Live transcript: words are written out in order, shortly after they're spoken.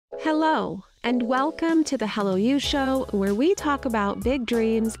Hello, and welcome to the Hello You Show, where we talk about big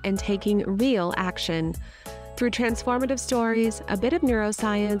dreams and taking real action. Through transformative stories, a bit of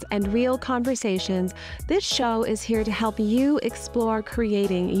neuroscience, and real conversations, this show is here to help you explore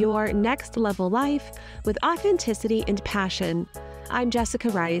creating your next level life with authenticity and passion. I'm Jessica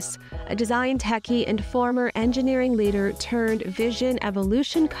Rice, a design techie and former engineering leader turned vision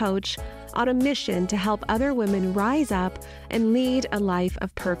evolution coach on a mission to help other women rise up and lead a life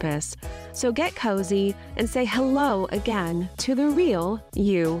of purpose. So get cozy and say hello again to the real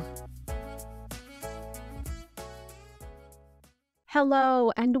you.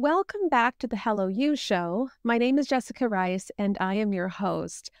 Hello, and welcome back to the Hello You Show. My name is Jessica Rice, and I am your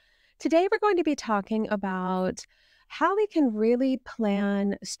host. Today, we're going to be talking about how we can really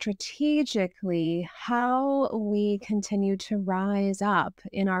plan strategically how we continue to rise up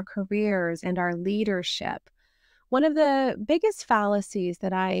in our careers and our leadership. One of the biggest fallacies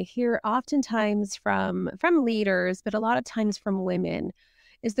that I hear oftentimes from leaders, but a lot of times from women,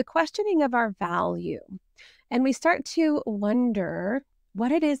 is the questioning of our value. And we start to wonder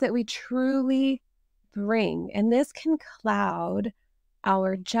what it is that we truly bring. And this can cloud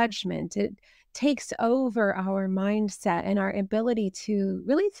our judgment. It takes over our mindset and our ability to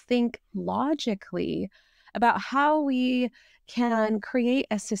really think logically about how we can create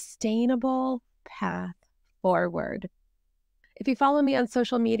a sustainable path forward. If you follow me on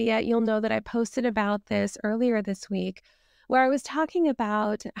social media, you'll know that I posted about this earlier this week, where I was talking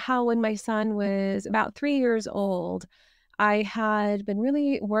about how when my son was about 3 years old, I had been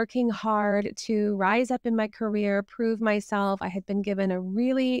really working hard to rise up in my career, prove myself. I had been given a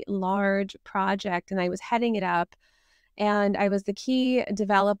really large project and I was heading it up. And I was the key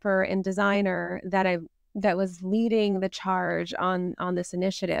developer and designer that was leading the charge on this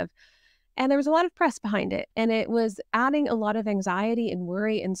initiative. And there was a lot of press behind it. And it was adding a lot of anxiety and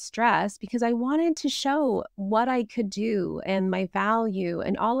worry and stress because I wanted to show what I could do and my value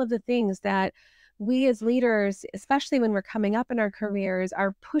and all of the things that we as leaders, especially when we're coming up in our careers,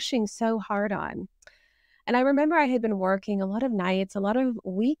 are pushing so hard on. And I remember I had been working a lot of nights, a lot of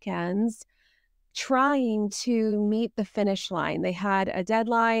weekends, trying to meet the finish line. They had a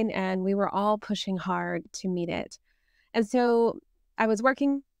deadline and we were all pushing hard to meet it. And so I was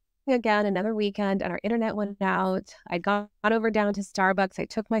working again another weekend and our internet went out. I'd gone over down to Starbucks. I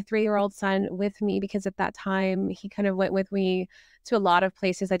took my 3-year-old son with me because at that time he kind of went with me to a lot of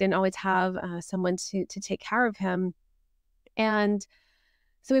places. I didn't always have someone to take care of him. And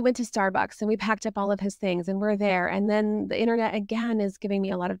so we went to Starbucks and we packed up all of his things and we're there. And then the internet again is giving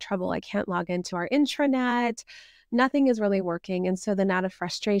me a lot of trouble. I can't log into our intranet. Nothing is really working. And so then out of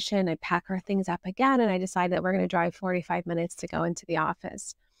frustration, I pack our things up again and I decide that we're going to drive 45 minutes to go into the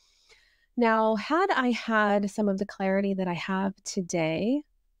office. Now, had I had some of the clarity that I have today,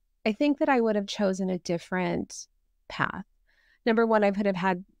 I think that I would have chosen a different path. Number one, I would have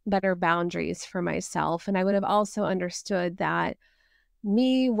had better boundaries for myself. And I would have also understood that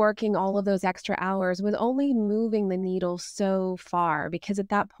me working all of those extra hours was only moving the needle so far, because at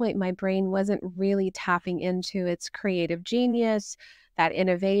that point, my brain wasn't really tapping into its creative genius, that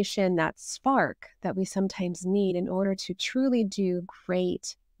innovation, that spark that we sometimes need in order to truly do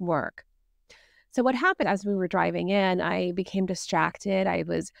great work. So what happened as we were driving in, I became distracted. I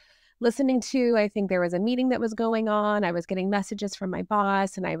was listening to, I think there was a meeting that was going on. I was getting messages from my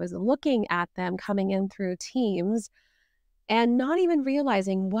boss and I was looking at them coming in through Teams and not even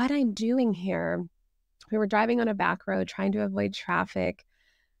realizing what I'm doing here. We were driving on a back road trying to avoid traffic.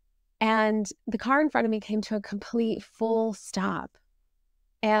 And the car in front of me came to a complete full stop.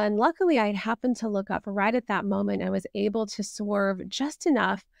 And luckily I happened to look up right at that moment. I was able to swerve just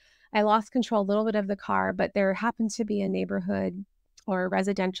enough. I lost control a little bit of the car, but there happened to be a neighborhood or a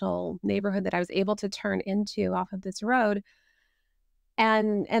residential neighborhood that I was able to turn into off of this road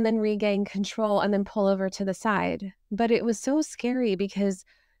and then regain control and then pull over to the side. But it was so scary because,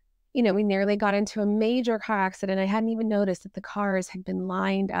 we nearly got into a major car accident. I hadn't even noticed that the cars had been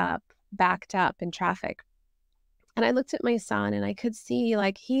lined up, backed up in traffic. And I looked at my son and I could see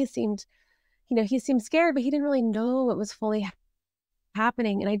like he seemed scared, but he didn't really know what was fully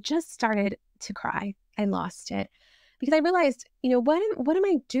happening. And I just started to cry. I lost it because I realized, what am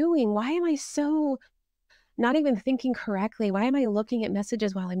I doing? Why am I so not even thinking correctly? Why am I looking at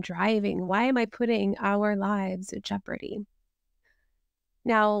messages while I'm driving? Why am I putting our lives at jeopardy?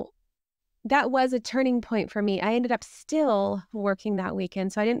 Now, that was a turning point for me. I ended up still working that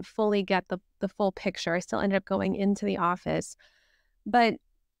weekend, so I didn't fully get the full picture. I still ended up going into the office. But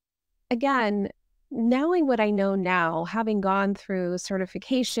again, knowing what I know now, having gone through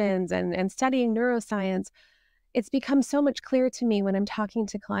certifications and studying neuroscience, it's become so much clearer to me when I'm talking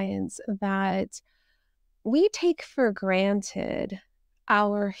to clients that we take for granted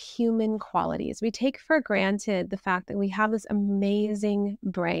our human qualities. We take for granted the fact that we have this amazing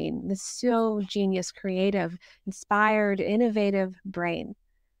brain, this so genius, creative, inspired, innovative brain.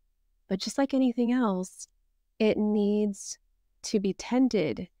 But just like anything else, it needs to be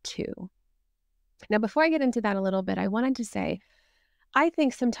tended to. Now, before I get into that a little bit, I wanted to say, I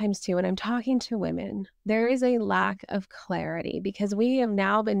think sometimes too, when I'm talking to women, there is a lack of clarity because we have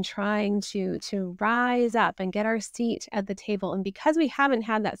now been trying to rise up and get our seat at the table. And because we haven't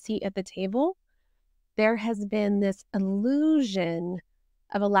had that seat at the table, there has been this illusion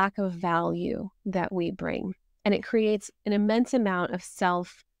of a lack of value that we bring. And it creates an immense amount of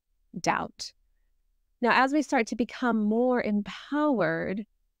self-doubt. Now, as we start to become more empowered,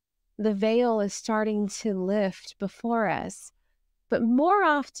 the veil is starting to lift before us. But more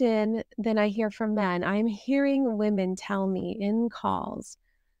often than I hear from men, I'm hearing women tell me in calls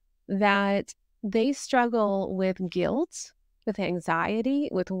that they struggle with guilt, with anxiety,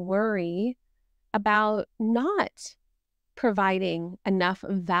 with worry about not providing enough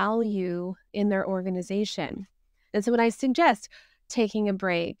value in their organization. And so when I suggest taking a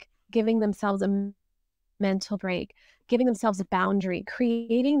break, giving themselves a mental break, giving themselves a boundary,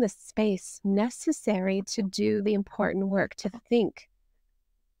 creating the space necessary to do the important work, to think,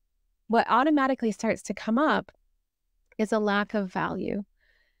 what automatically starts to come up is a lack of value,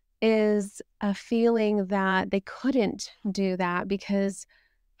 is a feeling that they couldn't do that because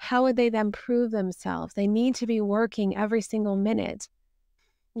how would they then prove themselves? They need to be working every single minute.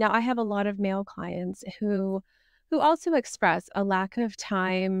 Now, I have a lot of male clients who also express a lack of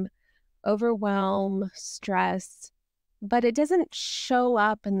time, overwhelm, stress, but it doesn't show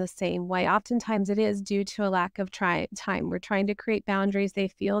up in the same way. Oftentimes it is due to a lack of time. We're trying to create boundaries. They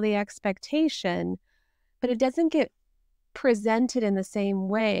feel the expectation, but it doesn't get presented in the same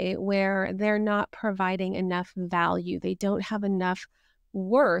way where they're not providing enough value. They don't have enough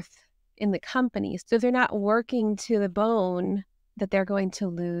worth in the company. So they're not working to the bone that they're going to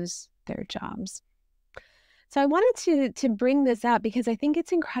lose their jobs. So I wanted to bring this up because I think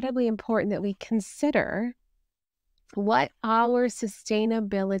it's incredibly important that we consider what our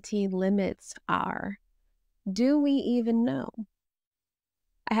sustainability limits are. Do we even know?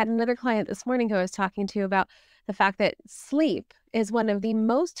 I had another client this morning who I was talking to about the fact that sleep is one of the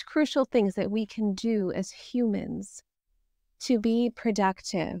most crucial things that we can do as humans to be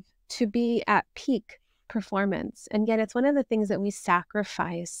productive, to be at peak performance. And yet it's one of the things that we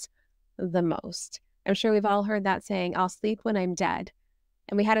sacrifice the most. I'm sure we've all heard that saying, I'll sleep when I'm dead.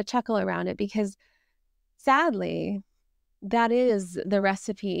 And we had a chuckle around it because sadly, that is the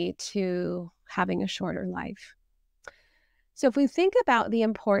recipe to having a shorter life. So if we think about the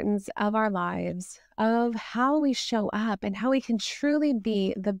importance of our lives, of how we show up and how we can truly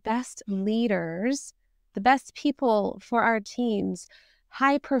be the best leaders, the best people for our teams,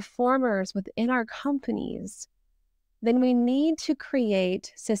 high performers within our companies, then we need to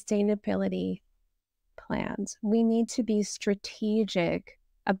create sustainability plans. We need to be strategic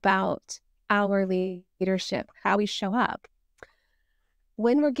about our leadership, how we show up.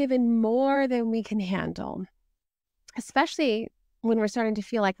 When we're given more than we can handle, especially when we're starting to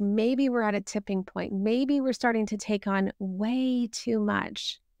feel like maybe we're at a tipping point, maybe we're starting to take on way too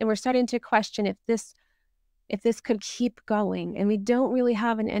much, and we're starting to question if this could keep going, and we don't really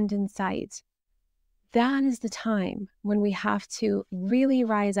have an end in sight, that is the time when we have to really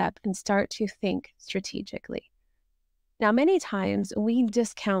rise up and start to think strategically. Now, many times we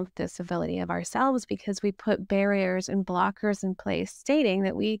discount this ability of ourselves because we put barriers and blockers in place, stating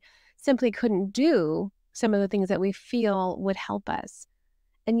that we simply couldn't do some of the things that we feel would help us.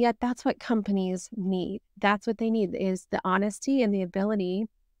 And yet that's what companies need. That's what they need, is the honesty and the ability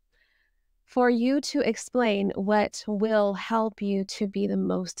for you to explain what will help you to be the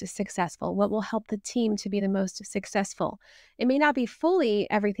most successful, what will help the team to be the most successful. It may not be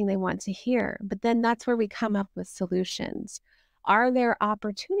fully everything they want to hear, but then that's where we come up with solutions. Are there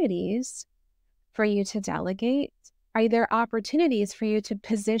opportunities for you to delegate? Are there opportunities for you to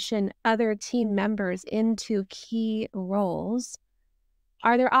position other team members into key roles?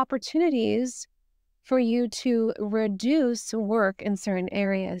 Are there opportunities for you to reduce work in certain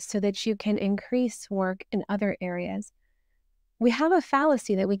areas so that you can increase work in other areas? We have a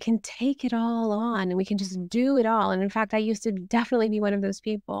fallacy that we can take it all on and we can just do it all. And in fact, I used to definitely be one of those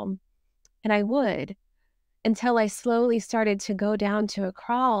people. And I would, until I slowly started to go down to a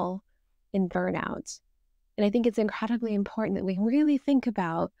crawl in burnout. And I think it's incredibly important that we really think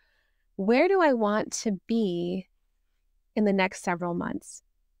about, where do I want to be in the next several months?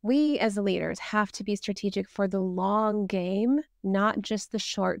 We as leaders have to be strategic for the long game, not just the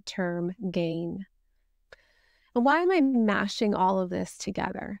short-term gain. And why am I mashing all of this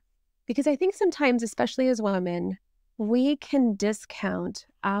together? Because I think sometimes, especially as women, we can discount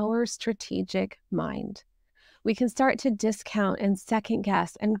our strategic mind. We can start to discount and second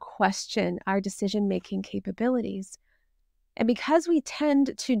guess and question our decision-making capabilities. And because we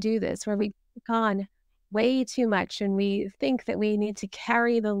tend to do this, where we take on way too much and we think that we need to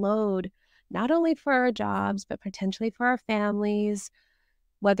carry the load, not only for our jobs, but potentially for our families,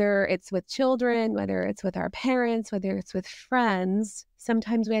 whether it's with children, whether it's with our parents, whether it's with friends,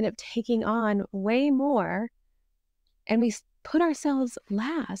 sometimes we end up taking on way more and we put ourselves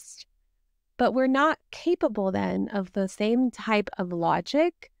last. But we're not capable then of the same type of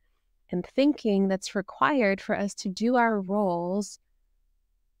logic and thinking that's required for us to do our roles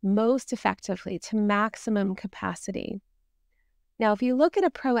most effectively to maximum capacity. Now, if you look at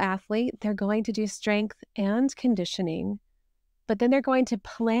a pro athlete, they're going to do strength and conditioning, but then they're going to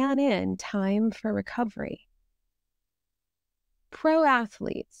plan in time for recovery. Pro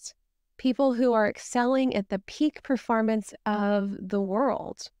athletes, people who are excelling at the peak performance of the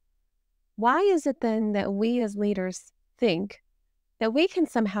world, why is it then that we as leaders think that we can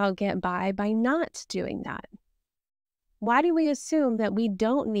somehow get by not doing that? Why do we assume that we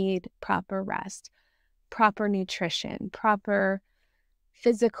don't need proper rest, proper nutrition, proper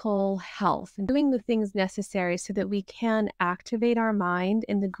physical health, and doing the things necessary so that we can activate our mind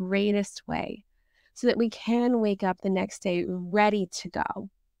in the greatest way, so that we can wake up the next day ready to go?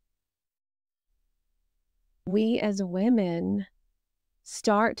 We as women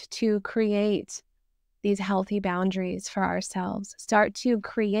start to create these healthy boundaries for ourselves, start to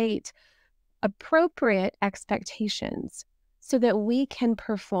create appropriate expectations so that we can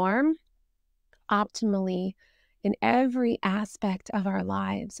perform optimally in every aspect of our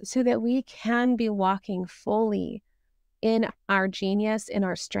lives, so that we can be walking fully in our genius, in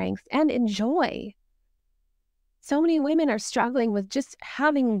our strength, and in joy. So many women are struggling with just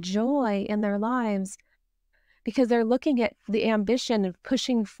having joy in their lives because they're looking at the ambition of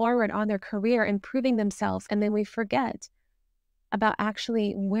pushing forward on their career, improving themselves, and then we forget about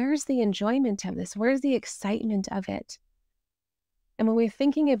actually, where's the enjoyment of this? Where's the excitement of it? And when we're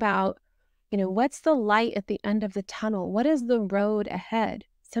thinking about, what's the light at the end of the tunnel? What is the road ahead?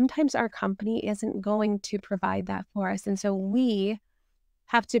 Sometimes our company isn't going to provide that for us. And so we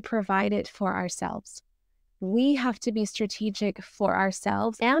have to provide it for ourselves. We have to be strategic for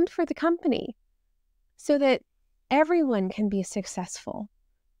ourselves and for the company so that everyone can be successful.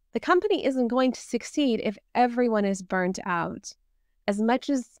 The company isn't going to succeed if everyone is burnt out. As much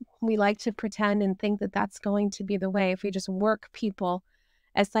as we like to pretend and think that that's going to be the way, if we just work people,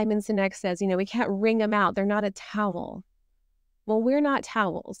 as Simon Sinek says, we can't wring them out. They're not a towel. Well, we're not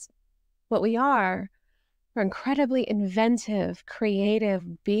towels. What we are incredibly inventive,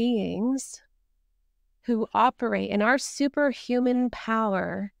 creative beings who operate, and our superhuman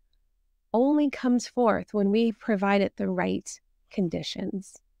power only comes forth when we provide it the right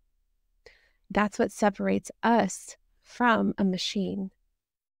conditions. That's what separates us from a machine.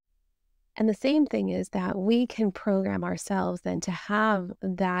 And the same thing is that we can program ourselves then to have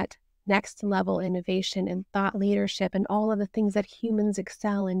that next level innovation and thought leadership and all of the things that humans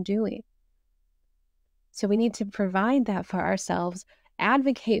excel in doing. So we need to provide that for ourselves,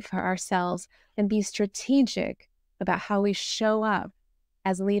 advocate for ourselves, and be strategic about how we show up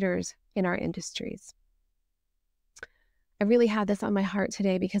as leaders in our industries. I really had this on my heart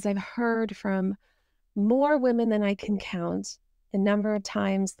today because I've heard from more women than I can count the number of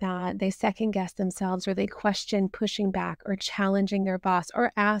times that they second guess themselves or they question pushing back or challenging their boss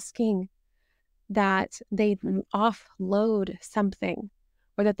or asking that they offload something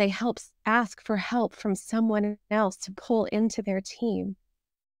or that they ask for help from someone else to pull into their team.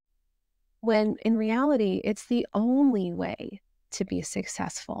 When in reality, it's the only way to be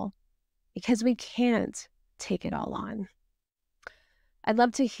successful because we can't take it all on. I'd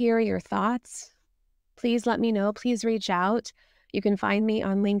love to hear your thoughts. Please let me know. Please reach out. You can find me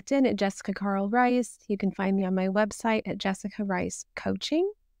on LinkedIn at Jessica Carl Rice. You can find me on my website at Jessica Rice Coaching.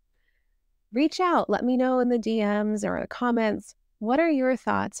 Reach out. Let me know in the DMs or the comments. What are your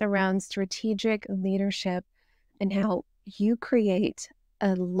thoughts around strategic leadership and how you create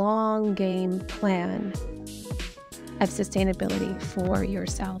a long game plan of sustainability for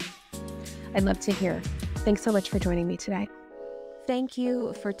yourself? I'd love to hear. Thanks so much for joining me today. Thank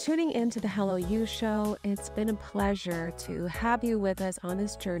you for tuning in to the Hello You Show. It's been a pleasure to have you with us on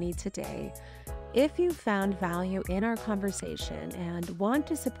this journey today. If you found value in our conversation and want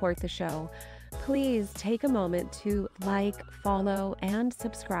to support the show, Please take a moment to like, follow, and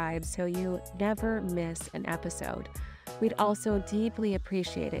subscribe so you never miss an episode. We'd also deeply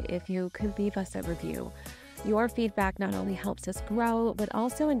appreciate it if you could leave us a review. Your feedback not only helps us grow, but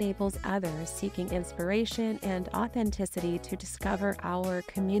also enables others seeking inspiration and authenticity to discover our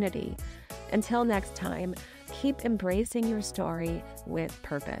community. Until next time, keep embracing your story with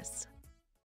purpose.